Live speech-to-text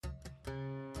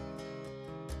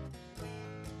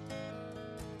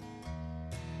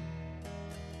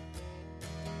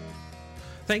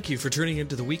Thank you for tuning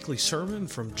into the weekly sermon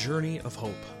from Journey of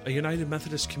Hope, a United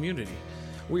Methodist community.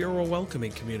 We are a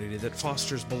welcoming community that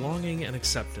fosters belonging and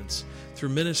acceptance. Through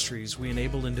ministries, we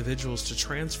enable individuals to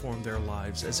transform their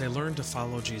lives as they learn to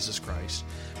follow Jesus Christ.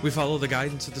 We follow the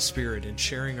guidance of the Spirit in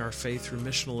sharing our faith through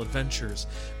missional adventures,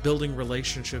 building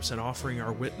relationships, and offering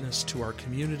our witness to our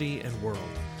community and world.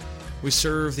 We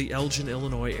serve the Elgin,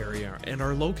 Illinois area and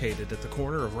are located at the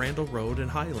corner of Randall Road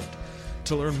and Highland.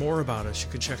 To learn more about us,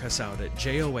 you can check us out at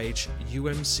johumc.org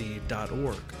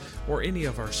or any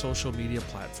of our social media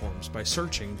platforms by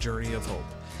searching Journey of Hope.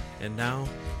 And now,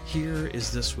 here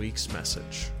is this week's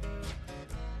message.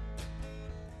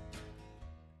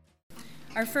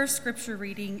 Our first scripture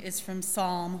reading is from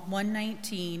Psalm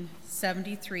 119,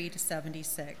 73 to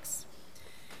 76.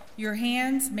 Your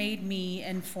hands made me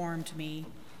and formed me.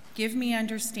 Give me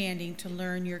understanding to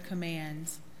learn your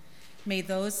commands. May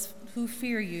those who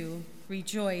fear you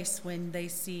rejoice when they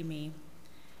see me.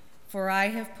 For I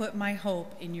have put my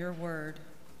hope in your word.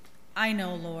 I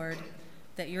know, Lord,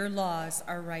 that your laws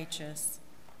are righteous,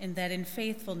 and that in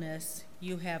faithfulness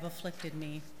you have afflicted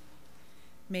me.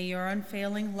 May your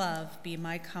unfailing love be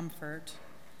my comfort,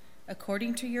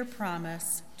 according to your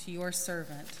promise to your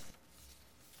servant.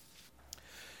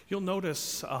 You'll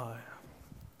notice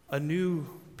a new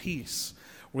piece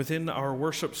within our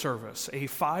worship service, a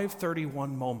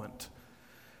 531 moment.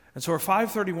 And so our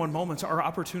 531 moments are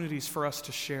opportunities for us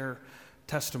to share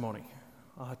testimony,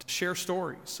 to share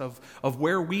stories of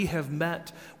where we have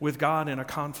met with God in a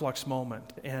conflux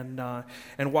moment. And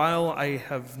while I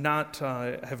have not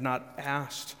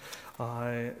asked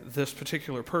this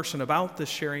particular person about this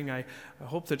sharing, I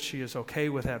hope that she is okay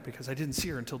with that because I didn't see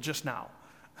her until just now.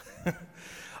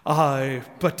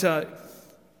 But I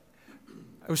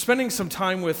was spending some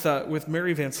time with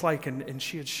Mary Van Slyke, and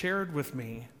she had shared with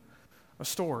me a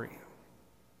story.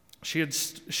 She had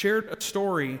shared a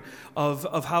story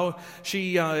of how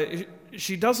she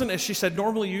doesn't, as she said,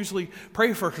 normally usually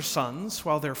pray for her sons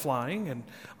while they're flying and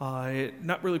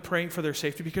not really praying for their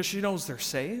safety because she knows they're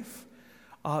safe.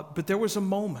 But there was a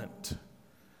moment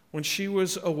when she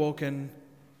was woken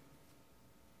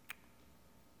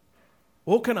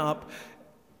up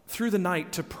through the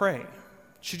night to pray.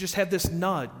 She just had this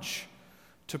nudge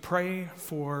to pray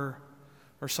for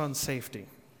her son's safety.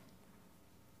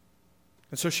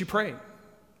 And so she prayed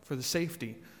for the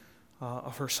safety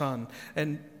of her son.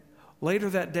 And later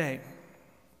that day,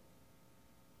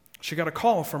 she got a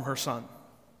call from her son.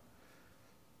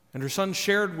 And her son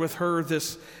shared with her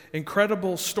this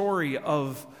incredible story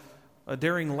of a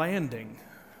daring landing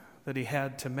that he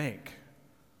had to make.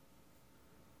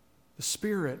 The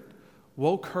Spirit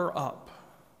woke her up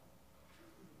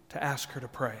to ask her to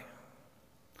pray.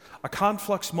 A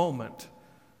conflux moment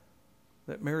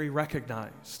that Mary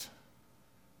recognized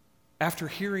after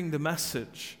hearing the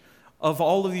message of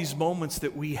all of these moments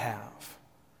that we have.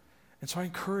 And so I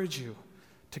encourage you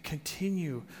to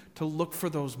continue to look for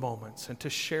those moments and to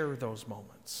share those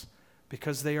moments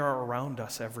because they are around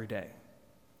us every day.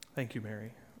 Thank you,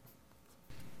 Mary.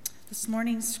 This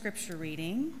morning's scripture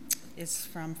reading is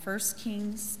from 1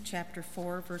 Kings chapter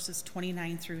 4, verses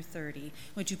 29 through 30.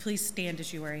 Would you please stand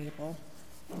as you are able?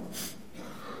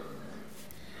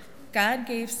 God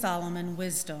gave Solomon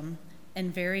wisdom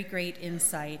and very great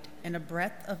insight, and a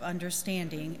breadth of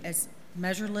understanding as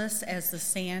measureless as the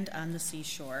sand on the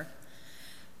seashore.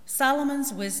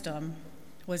 Solomon's wisdom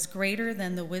was greater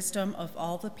than the wisdom of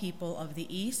all the people of the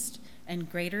East,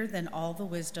 and greater than all the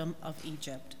wisdom of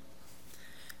Egypt.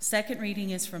 Second reading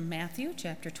is from Matthew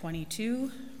chapter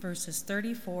 22, verses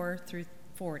 34 through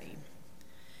 40.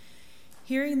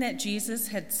 Hearing that Jesus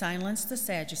had silenced the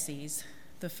Sadducees,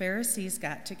 the Pharisees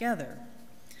got together.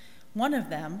 One of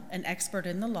them, an expert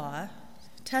in the law,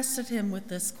 tested him with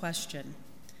this question: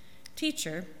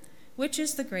 "Teacher, which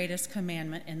is the greatest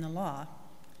commandment in the law?"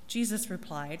 Jesus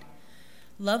replied,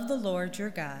 "Love the Lord your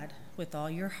God with all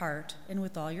your heart and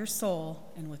with all your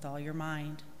soul and with all your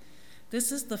mind.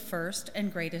 This is the first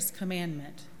and greatest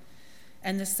commandment.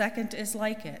 And the second is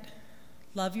like it: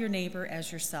 love your neighbor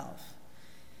as yourself.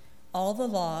 All the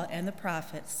law and the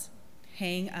prophets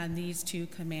hang on these two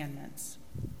commandments."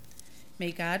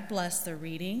 May God bless the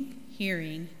reading,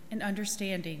 hearing, and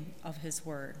understanding of his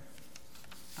word.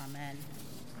 Amen.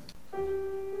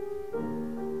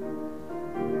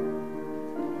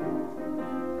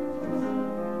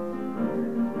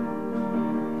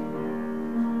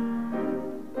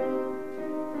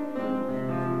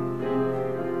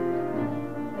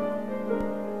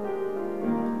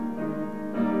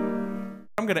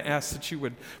 I'm going to ask that you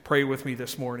would pray with me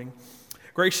this morning.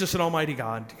 Gracious and almighty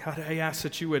God, I ask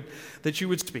that you would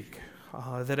speak.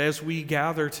 that as we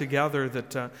gather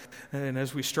together, and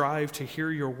as we strive to hear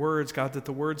your words, God, that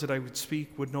the words that I would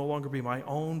speak would no longer be my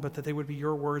own, but that they would be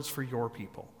your words for your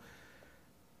people.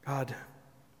 God,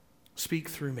 speak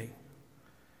through me.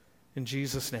 In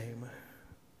Jesus' name,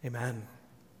 amen.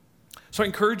 So I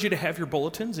encourage you to have your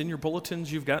bulletins. In your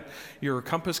bulletins, you've got your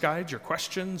compass guides, your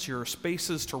questions, your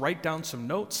spaces to write down some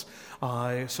notes,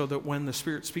 so that when the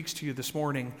Spirit speaks to you this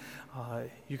morning,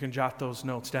 you can jot those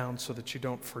notes down so that you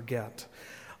don't forget.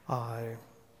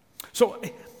 So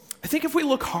I think if we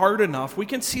look hard enough, we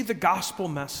can see the gospel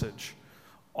message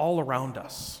all around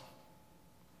us.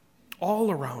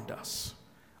 All around us.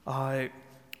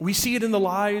 We see it in the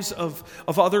lives of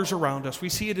others around us. We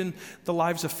see it in the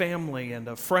lives of family and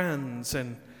of friends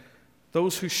and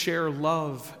those who share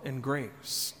love and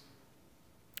grace.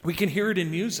 We can hear it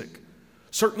in music,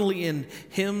 certainly in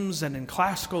hymns and in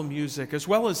classical music, as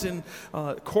well as in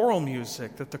choral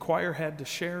music that the choir had to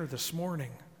share this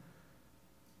morning.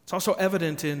 It's also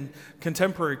evident in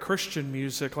contemporary Christian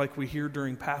music like we hear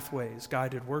during Pathways,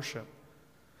 guided worship.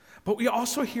 But we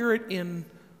also hear it in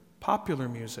popular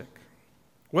music.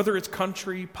 Whether it's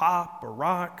country, pop, or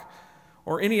rock,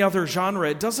 or any other genre,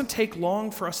 it doesn't take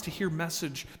long for us to hear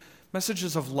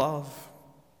messages of love,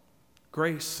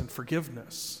 grace, and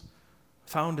forgiveness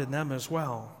found in them as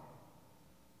well.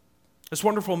 This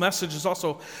wonderful message is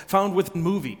also found within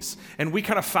movies, and we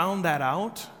kind of found that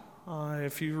out.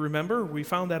 If you remember, we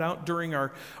found that out during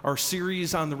our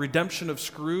series on the redemption of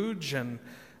Scrooge and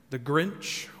the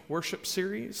Grinch worship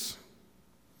series.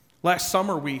 Last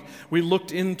summer, we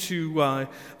looked into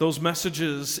those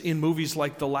messages in movies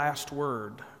like The Last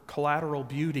Word, Collateral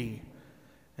Beauty,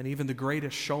 and even The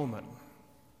Greatest Showman.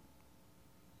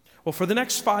 Well, for the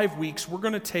next 5 weeks, we're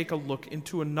going to take a look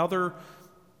into another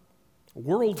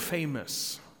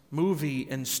world-famous movie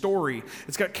and story.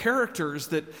 It's got characters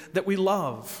that we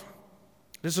love.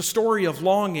 It is a story of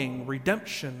longing,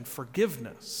 redemption,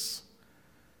 forgiveness.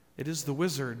 It is The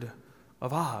Wizard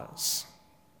of Oz.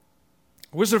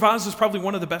 Wizard of Oz is probably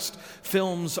one of the best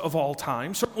films of all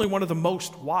time, certainly one of the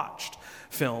most watched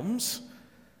films.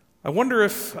 I wonder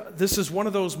if this is one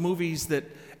of those movies that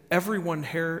everyone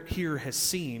here has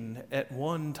seen at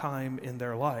one time in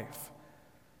their life.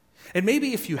 And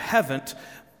maybe if you haven't,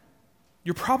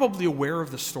 you're probably aware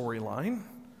of the storyline.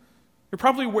 You're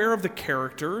probably aware of the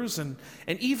characters and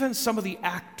even some of the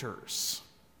actors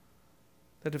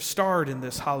that have starred in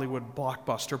this Hollywood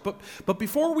blockbuster. But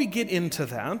before we get into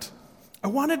that, I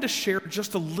wanted to share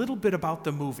just a little bit about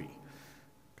the movie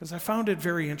because I found it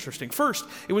very interesting. First,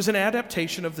 it was an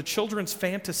adaptation of the children's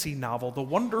fantasy novel, The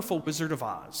Wonderful Wizard of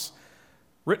Oz,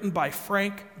 written by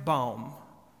Frank Baum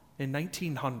in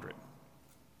 1900.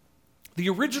 The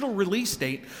original release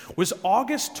date was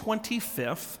August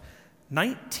 25th,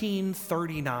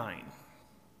 1939.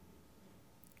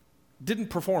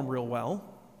 Didn't perform real well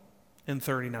in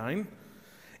 39.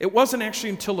 It wasn't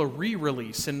actually until a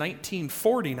re-release in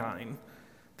 1949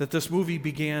 that this movie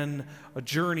began a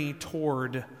journey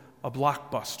toward a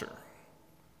blockbuster.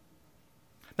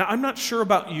 Now, I'm not sure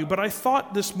about you, but I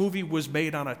thought this movie was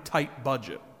made on a tight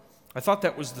budget. I thought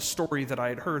that was the story that I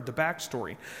had heard, the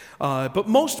backstory. But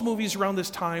most movies around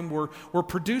this time were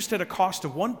produced at a cost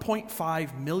of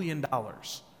 $1.5 million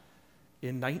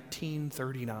in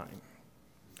 1939.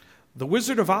 The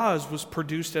Wizard of Oz was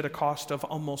produced at a cost of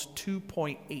almost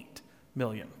 $2.8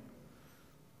 million.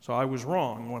 So I was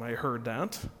wrong when I heard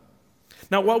that.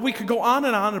 Now, while we could go on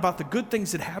and on about the good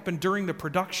things that happened during the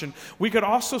production, we could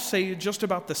also say just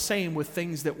about the same with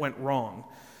things that went wrong.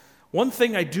 One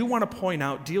thing I do want to point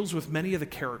out deals with many of the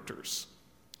characters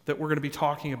that we're going to be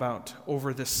talking about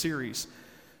over this series.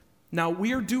 Now,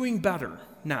 we are doing better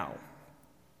now,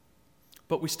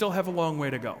 but we still have a long way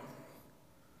to go.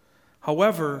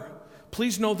 However,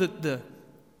 please know that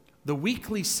the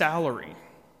weekly salary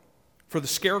for the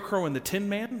Scarecrow and the Tin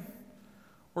Man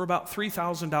were about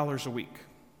 $3,000 a week.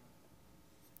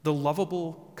 The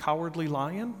Lovable Cowardly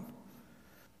Lion,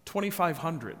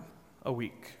 $2,500 a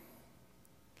week.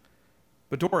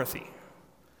 But Dorothy,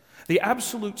 the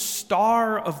absolute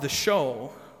star of the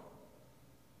show,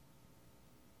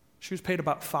 she was paid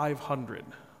about $500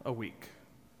 a week.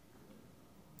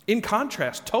 In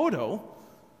contrast, Toto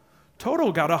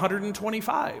got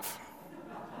 $125.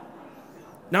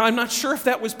 Now, I'm not sure if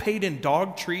that was paid in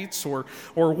dog treats or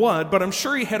what, but I'm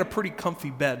sure he had a pretty comfy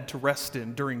bed to rest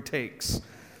in during takes.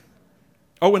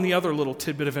 Oh, and the other little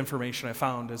tidbit of information I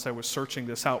found as I was searching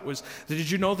this out was, did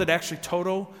you know that actually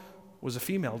Toto was a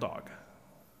female dog?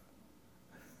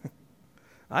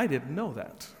 I didn't know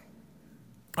that.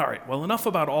 All right, well, enough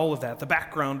about all of that, the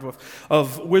background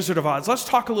of Wizard of Oz. Let's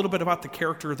talk a little bit about the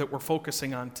character that we're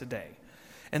focusing on today.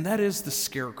 and that is the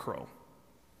Scarecrow.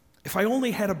 If I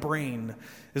Only Had a Brain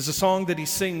is a song that he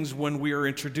sings when we are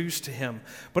introduced to him.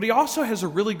 But he also has a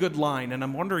really good line, and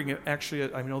I'm wondering,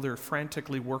 actually, I know they're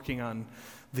frantically working on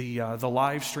the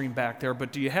live stream back there,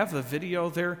 but do you have the video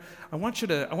there? I want you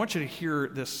to hear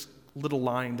this little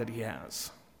line that he has.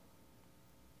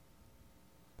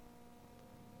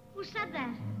 Who said that?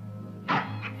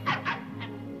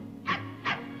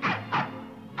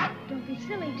 Don't be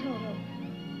silly, Toto.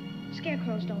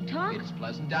 Scarecrows don't talk. It's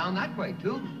pleasant down that way,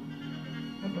 too.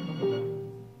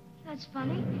 That's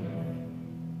funny.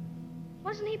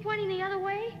 Wasn't he pointing the other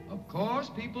way? Of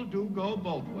course, people do go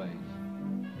both ways.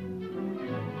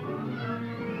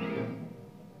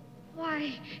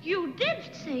 Why, you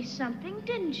did say something,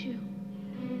 didn't you?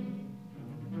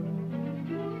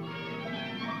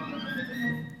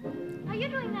 Are you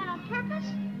doing that on purpose?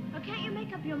 Or can't you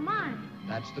make up your mind?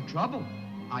 That's the trouble.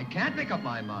 I can't make up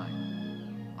my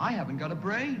mind. I haven't got a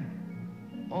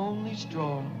brain. Only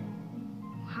straw.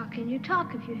 How can you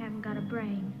talk if you haven't got a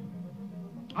brain?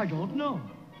 I don't know.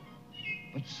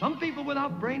 But some people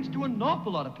without brains do an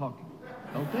awful lot of talking,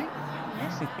 don't they?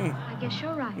 Yes, I guess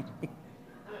you're right.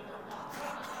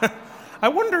 I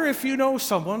wonder if you know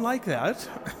someone like that.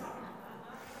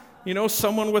 You know,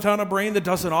 someone without a brain that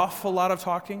does an awful lot of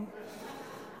talking?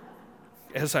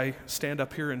 As I stand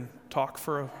up here and talk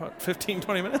for 15,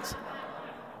 20 minutes?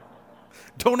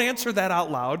 Don't answer that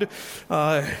out loud.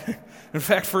 In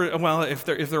fact,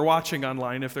 if they're watching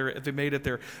online, if they made it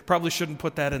there, probably shouldn't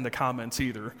put that in the comments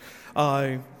either.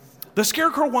 The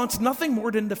Scarecrow wants nothing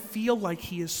more than to feel like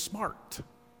he is smart,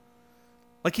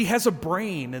 like he has a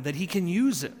brain and that he can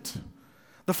use it.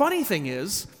 The funny thing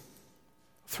is,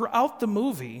 throughout the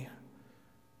movie,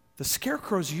 the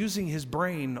Scarecrow's using his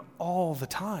brain all the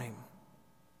time.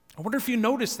 I wonder if you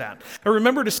noticed that. I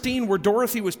remembered a scene where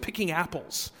Dorothy was picking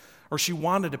apples, or she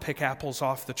wanted to pick apples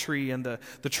off the tree, and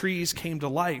the trees came to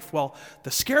life. Well,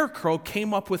 the Scarecrow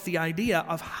came up with the idea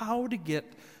of how to get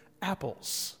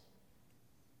apples.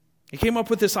 He came up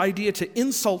with this idea to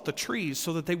insult the trees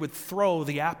so that they would throw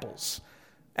the apples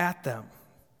at them.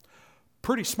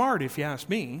 Pretty smart, if you ask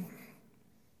me.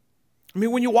 I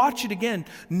mean, when you watch it again,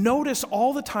 notice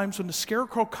all the times when the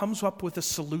Scarecrow comes up with a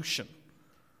solution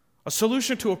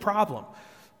to a problem.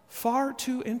 Far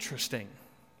too interesting,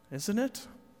 isn't it?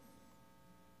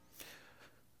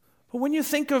 But when you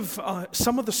think of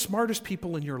some of the smartest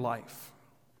people in your life,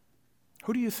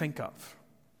 who do you think of?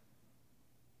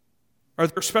 Are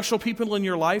there special people in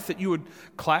your life that you would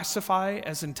classify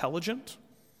as intelligent?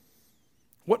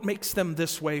 What makes them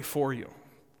this way for you?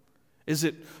 Is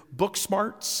it book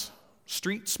smarts,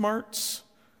 street smarts,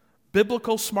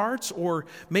 biblical smarts, or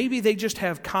maybe they just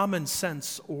have common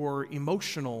sense or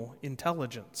emotional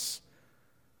intelligence?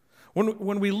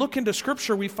 When we look into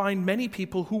Scripture, we find many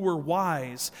people who were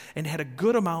wise and had a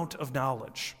good amount of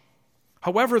knowledge.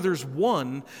 However, there's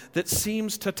one that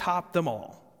seems to top them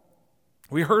all.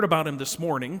 We heard about him this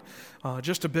morning,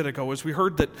 just a bit ago, as we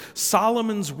heard that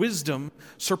Solomon's wisdom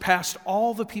surpassed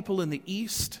all the people in the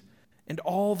East and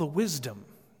all the wisdom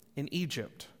in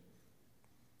Egypt.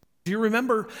 Do you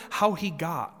remember how he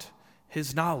got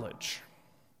his knowledge?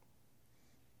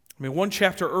 I mean, one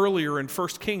chapter earlier in 1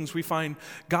 Kings, we find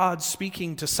God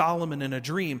speaking to Solomon in a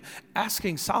dream,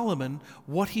 asking Solomon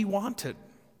what he wanted.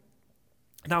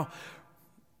 Now,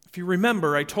 if you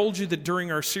remember, I told you that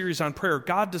during our series on prayer,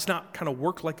 God does not kind of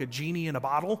work like a genie in a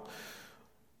bottle.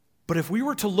 But if we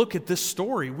were to look at this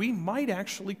story, we might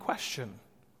actually question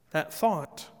that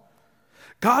thought.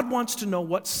 God wants to know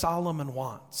what Solomon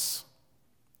wants.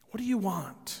 What do you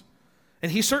want?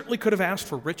 And he certainly could have asked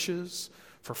for riches,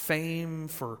 for fame,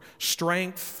 for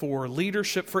strength, for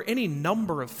leadership, for any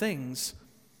number of things.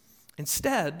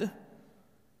 Instead,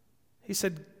 he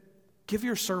said, give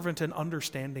your servant an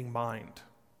understanding mind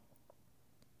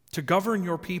to govern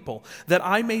your people, that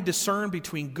I may discern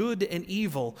between good and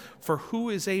evil, for who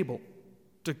is able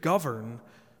to govern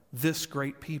this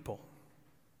great people?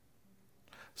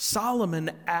 Solomon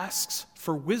asks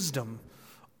for wisdom,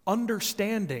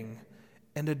 understanding,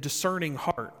 and a discerning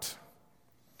heart.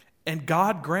 And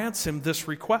God grants him this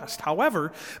request.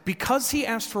 However, because he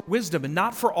asked for wisdom and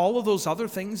not for all of those other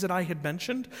things that I had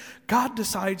mentioned, God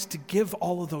decides to give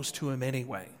all of those to him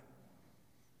anyway.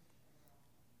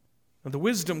 And the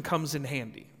wisdom comes in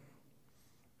handy.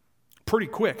 Pretty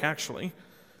quick, actually,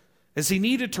 as he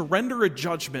needed to render a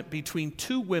judgment between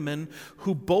two women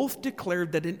who both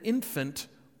declared that an infant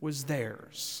was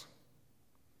theirs.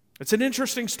 It's an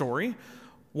interesting story,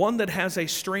 one that has a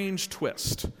strange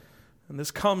twist. And this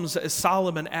comes as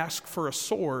Solomon asked for a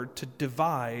sword to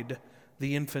divide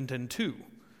the infant in two,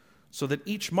 so that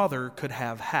each mother could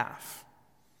have half.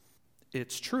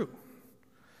 it's true.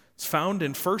 It's found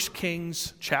in 1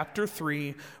 Kings chapter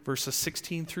 3, verses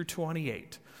 16 through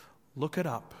 28. Look it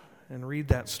up and read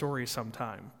that story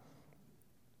sometime.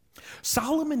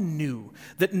 Solomon knew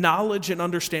that knowledge and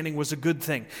understanding was a good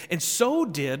thing, and so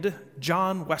did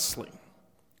John Wesley,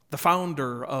 the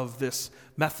founder of this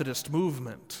Methodist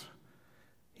movement.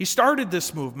 He started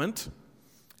this movement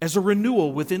as a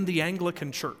renewal within the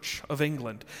Anglican Church of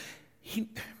England. He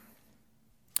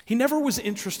never was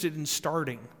interested in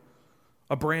starting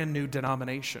a brand new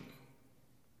denomination.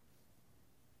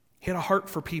 He had a heart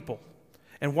for people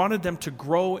and wanted them to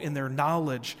grow in their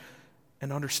knowledge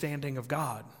and understanding of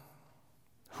God,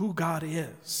 who God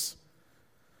is.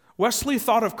 Wesley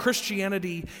thought of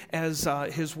Christianity as,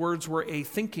 his words were, a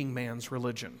thinking man's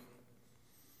religion.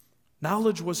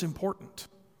 Knowledge was important.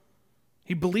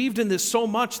 He believed in this so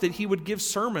much that he would give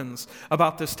sermons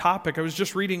about this topic. I was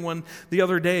just reading one the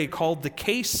other day called The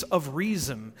Case of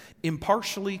Reason,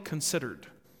 Impartially Considered.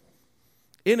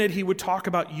 In it, he would talk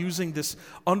about using this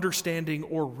understanding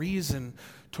or reason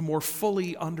to more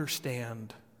fully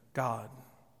understand God.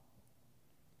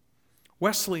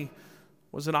 Wesley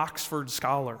was an Oxford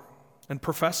scholar and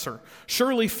professor,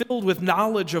 surely filled with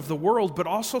knowledge of the world, but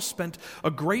also spent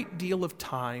a great deal of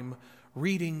time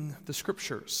reading the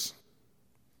Scriptures.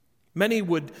 Many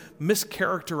would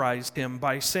mischaracterize him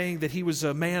by saying that he was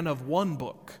a man of one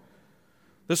book.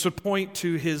 This would point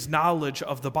to his knowledge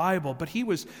of the Bible, but he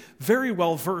was very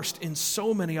well versed in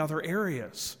so many other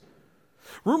areas.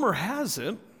 Rumor has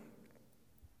it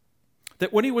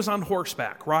that when he was on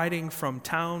horseback, riding from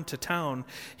town to town,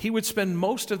 he would spend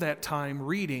most of that time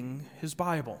reading his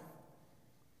Bible.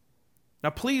 Now,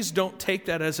 please don't take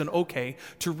that as an okay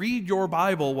to read your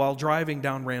Bible while driving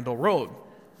down Randall Road.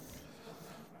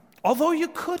 Although you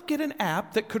could get an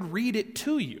app that could read it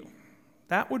to you.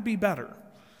 That would be better.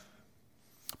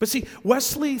 But see,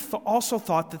 Wesley also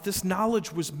thought that this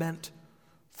knowledge was meant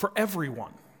for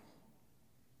everyone.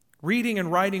 Reading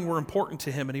and writing were important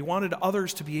to him, and he wanted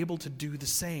others to be able to do the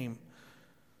same.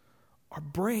 Our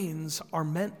brains are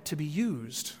meant to be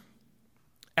used.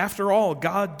 After all,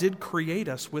 God did create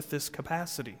us with this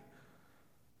capacity.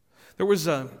 There was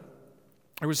a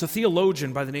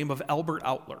theologian by the name of Albert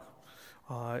Outler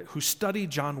who studied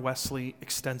John Wesley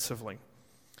extensively.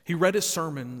 He read his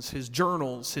sermons, his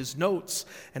journals, his notes,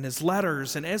 and his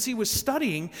letters, and as he was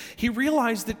studying, he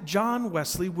realized that John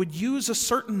Wesley would use a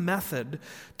certain method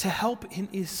to help in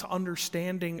his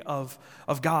understanding of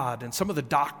God and some of the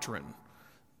doctrine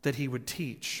that he would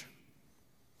teach.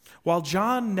 While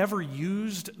John never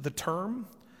used the term,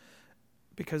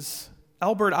 because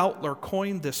Albert Outler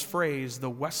coined this phrase, the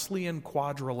Wesleyan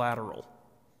quadrilateral.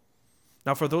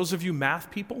 Now, for those of you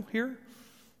math people here,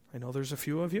 I know there's a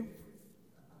few of you,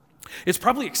 it's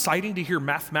probably exciting to hear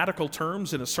mathematical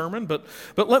terms in a sermon, but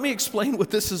let me explain what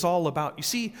this is all about. You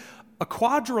see, a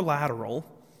quadrilateral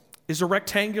is a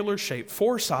rectangular shape,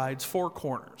 4 sides, 4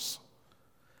 corners.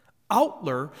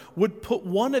 Outler would put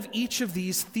one of each of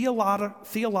these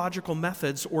theological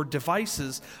methods or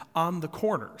devices on the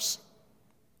corners.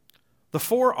 The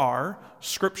 4 are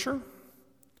Scripture,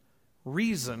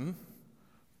 reason,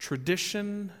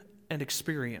 tradition, and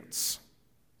experience.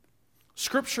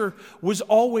 Scripture was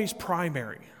always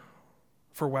primary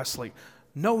for Wesley,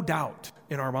 no doubt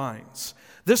in our minds.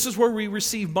 This is where we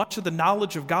receive much of the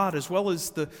knowledge of God as well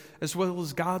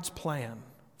as God's plan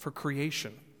for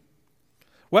creation.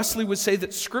 Wesley would say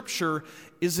that Scripture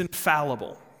is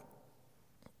infallible.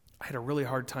 I had a really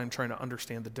hard time trying to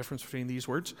understand the difference between these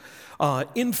words.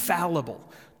 Infallible,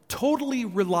 totally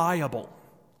reliable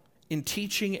in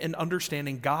teaching and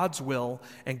understanding God's will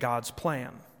and God's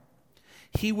plan.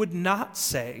 He would not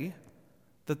say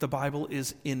that the Bible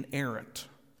is inerrant,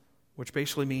 which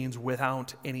basically means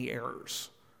without any errors.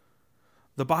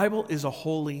 The Bible is a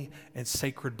holy and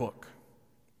sacred book,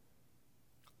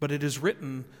 but it is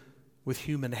written with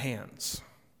human hands.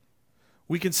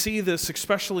 We can see this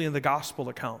especially in the gospel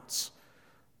accounts,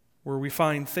 where we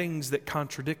find things that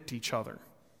contradict each other.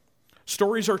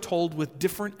 Stories are told with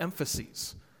different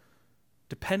emphases,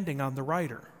 depending on the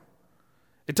writer.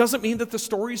 It doesn't mean that the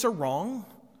stories are wrong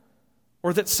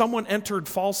or that someone entered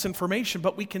false information,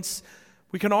 but we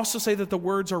can also say that the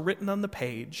words are written on the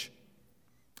page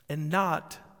and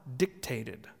not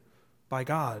dictated by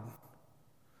God.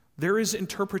 There is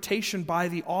interpretation by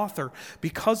the author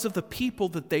because of the people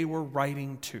that they were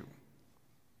writing to.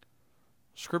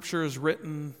 Scripture is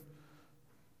written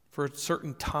for a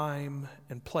certain time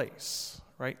and place,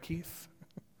 right, Keith?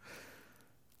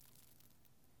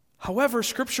 However,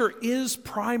 Scripture is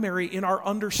primary in our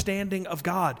understanding of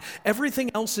God. Everything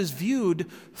else is viewed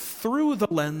through the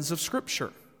lens of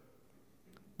Scripture.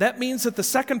 That means that the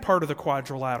second part of the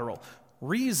quadrilateral,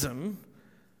 reason,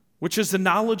 which is the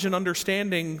knowledge and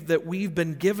understanding that we've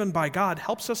been given by God,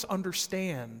 helps us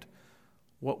understand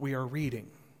what we are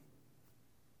reading.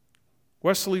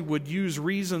 Wesley would use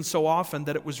reason so often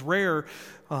that it was rare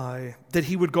that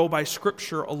he would go by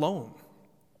Scripture alone.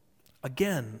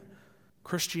 Again,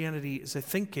 Christianity is a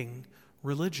thinking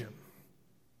religion.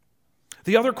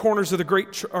 The other corners of the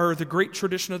great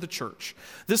tradition of the church.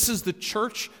 This is the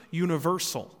church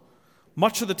universal.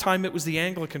 Much of the time it was the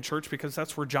Anglican church because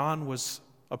that's where John was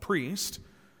a priest.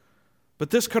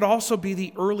 But this could also be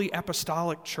the early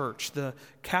apostolic church, the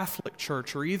Catholic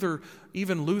church, or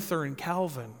even Luther and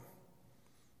Calvin.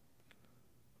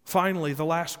 Finally, the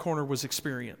last corner was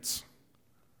experience.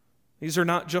 These are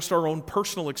not just our own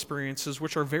personal experiences,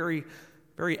 which are very,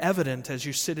 very evident as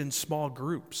you sit in small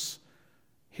groups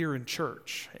here in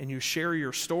church and you share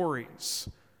your stories,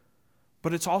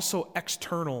 but it's also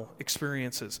external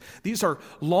experiences. These are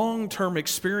long-term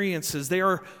experiences. They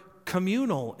are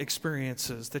communal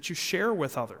experiences that you share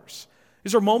with others.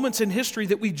 These are moments in history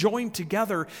that we join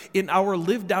together in our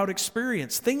lived-out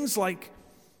experience. Things like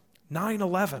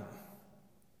 9/11,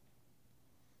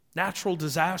 natural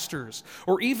disasters,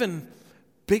 or even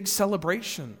big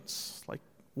celebrations like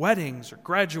weddings or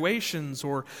graduations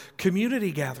or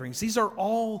community gatherings. These are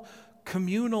all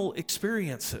communal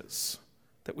experiences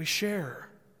that we share.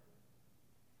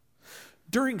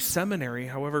 During seminary,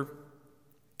 however,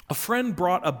 a friend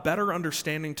brought a better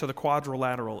understanding to the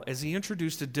quadrilateral as he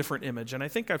introduced a different image, and I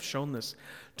think I've shown this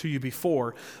to you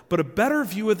before, but a better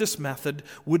view of this method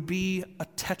would be a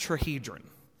tetrahedron.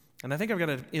 And I think I've got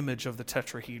an image of the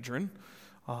tetrahedron.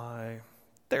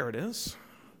 There it is.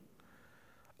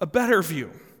 A better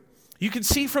view. You can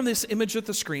see from this image at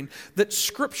the screen that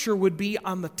Scripture would be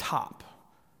on the top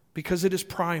because it is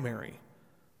primary,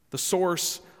 the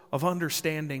source of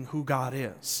understanding who God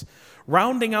is.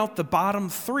 Rounding out the bottom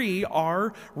three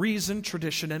are reason,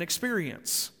 tradition, and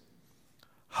experience.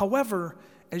 However,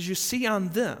 as you see on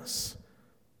this,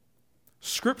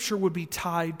 Scripture would be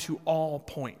tied to all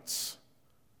points.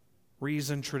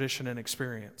 Reason, tradition, and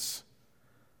experience.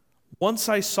 Once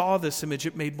I saw this image,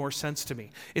 it made more sense to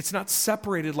me. It's not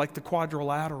separated like the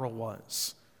quadrilateral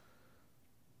was.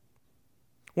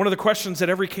 One of the questions that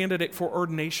every candidate for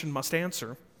ordination must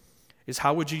answer is,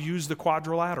 how would you use the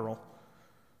quadrilateral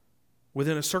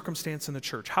within a circumstance in the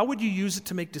church? How would you use it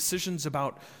to make decisions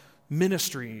about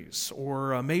ministries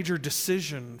or a major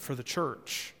decision for the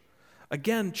church?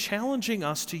 Again, challenging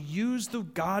us to use the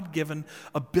God-given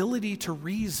ability to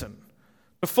reason,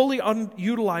 to fully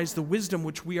utilize the wisdom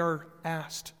which we are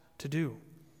asked to do.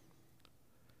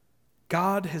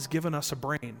 God has given us a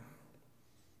brain,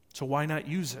 so why not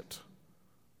use it?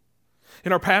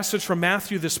 In our passage from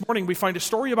Matthew this morning, we find a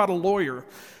story about a lawyer,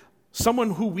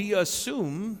 someone who we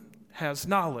assume has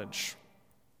knowledge.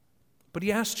 But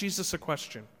he asked Jesus a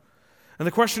question. And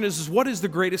the question is what is the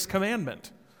greatest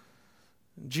commandment?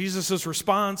 Jesus'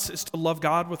 response is to love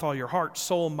God with all your heart,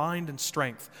 soul, mind, and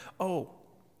strength. Oh,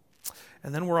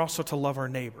 and then we're also to love our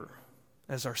neighbor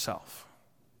as ourselves.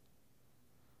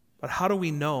 But how do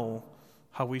we know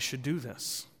how we should do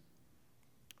this?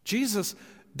 Jesus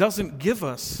doesn't give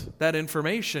us that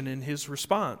information in his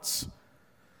response.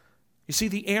 You see,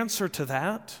 the answer to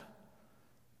that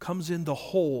comes in the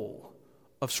whole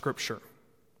of Scripture.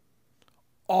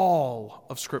 All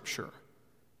of Scripture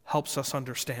helps us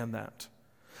understand that.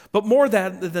 But more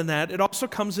than that, it also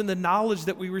comes in the knowledge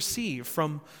that we receive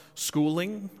from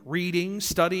schooling, reading,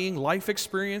 studying, life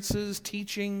experiences,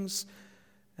 teachings,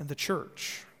 and the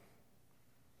church.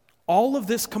 All of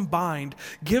this combined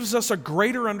gives us a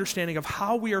greater understanding of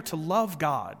how we are to love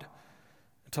God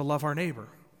and to love our neighbor.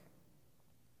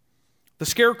 The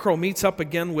scarecrow meets up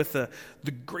again with the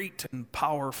great and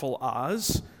powerful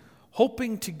Oz,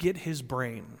 hoping to get his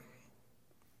brain.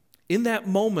 In that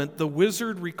moment, the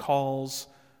wizard recalls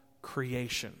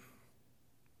creation.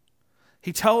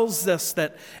 He tells us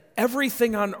that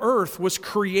everything on earth was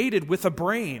created with a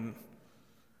brain,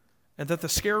 and that the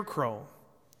scarecrow,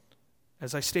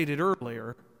 as I stated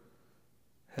earlier,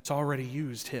 has already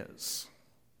used his.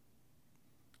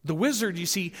 The wizard, you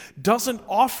see, doesn't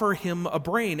offer him a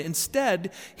brain.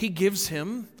 Instead, he gives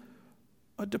him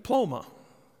a diploma.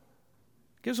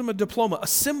 Gives him a diploma, a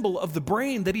symbol of the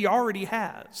brain that he already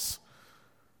has.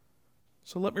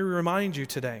 So let me remind you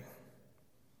today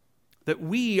that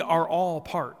we are all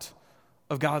part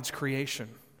of God's creation.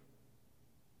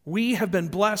 We have been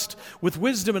blessed with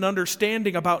wisdom and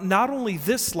understanding about not only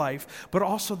this life, but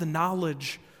also the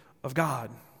knowledge of God.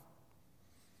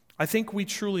 I think we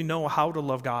truly know how to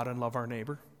love God and love our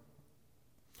neighbor.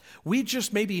 We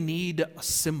just maybe need a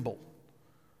symbol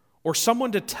or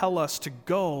someone to tell us to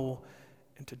go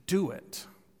and to do it.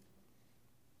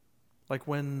 Like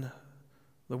when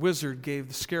the wizard gave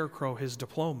the scarecrow his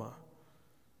diploma,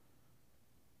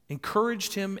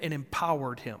 encouraged him and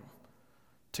empowered him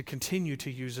to continue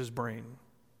to use his brain.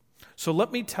 So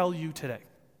let me tell you today,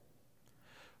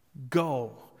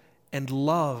 go and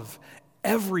love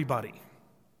everybody,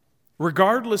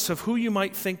 regardless of who you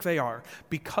might think they are,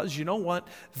 because you know what?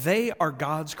 They are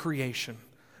God's creation,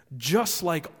 just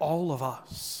like all of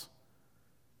us.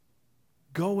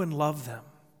 Go and love them.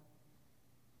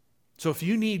 So if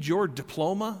you need your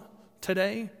diploma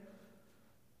today,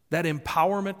 that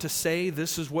empowerment to say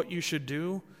this is what you should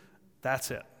do,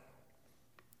 that's it.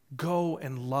 Go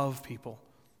and love people.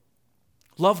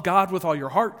 Love God with all your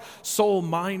heart, soul,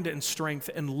 mind, and strength,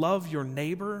 and love your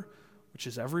neighbor, which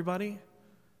is everybody,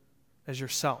 as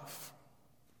yourself,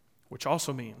 which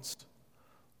also means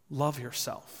love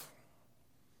yourself.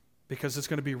 Because it's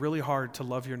going to be really hard to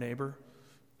love your neighbor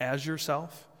as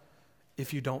yourself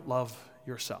if you don't love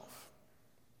yourself.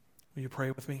 Will you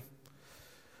pray with me?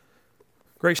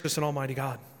 Gracious and almighty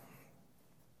God,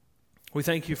 we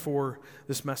thank you for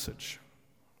this message.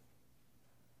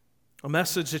 A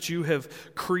message that you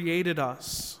have created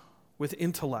us with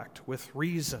intellect, with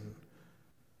reason,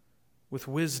 with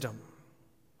wisdom.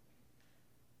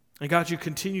 And God, you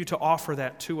continue to offer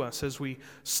that to us as we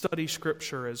study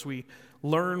Scripture, as we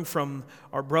learn from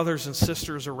our brothers and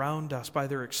sisters around us by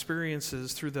their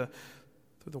experiences through the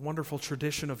wonderful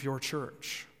tradition of your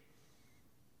church.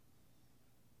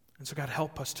 And so God,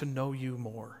 help us to know you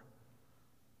more.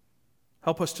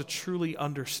 Help us to truly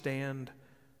understand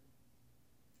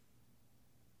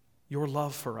your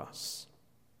love for us,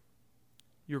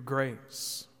 your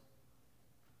grace,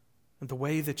 and the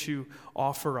way that you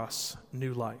offer us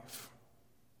new life.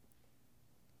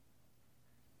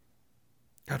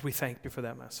 God, we thank you for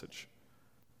that message.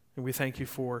 And we thank you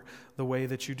for the way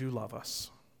that you do love us.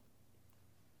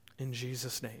 In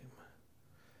Jesus' name,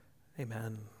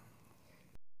 amen.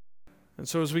 And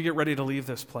so as we get ready to leave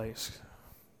this place,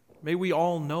 may we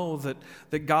all know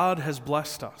that God has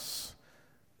blessed us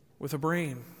with a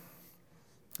brain,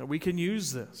 that we can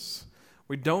use this.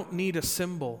 We don't need a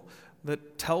symbol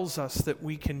that tells us that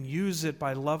we can use it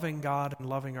by loving God and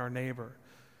loving our neighbor.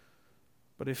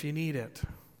 But if you need it,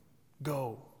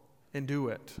 go and do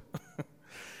it.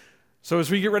 So as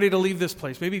we get ready to leave this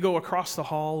place, maybe go across the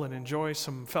hall and enjoy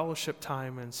some fellowship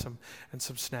time and some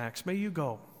snacks. May you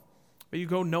go. May you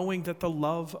go knowing that the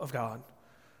love of God,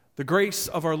 the grace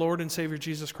of our Lord and Savior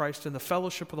Jesus Christ, and the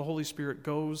fellowship of the Holy Spirit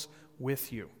goes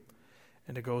with you.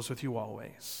 And it goes with you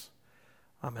always.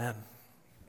 Amen.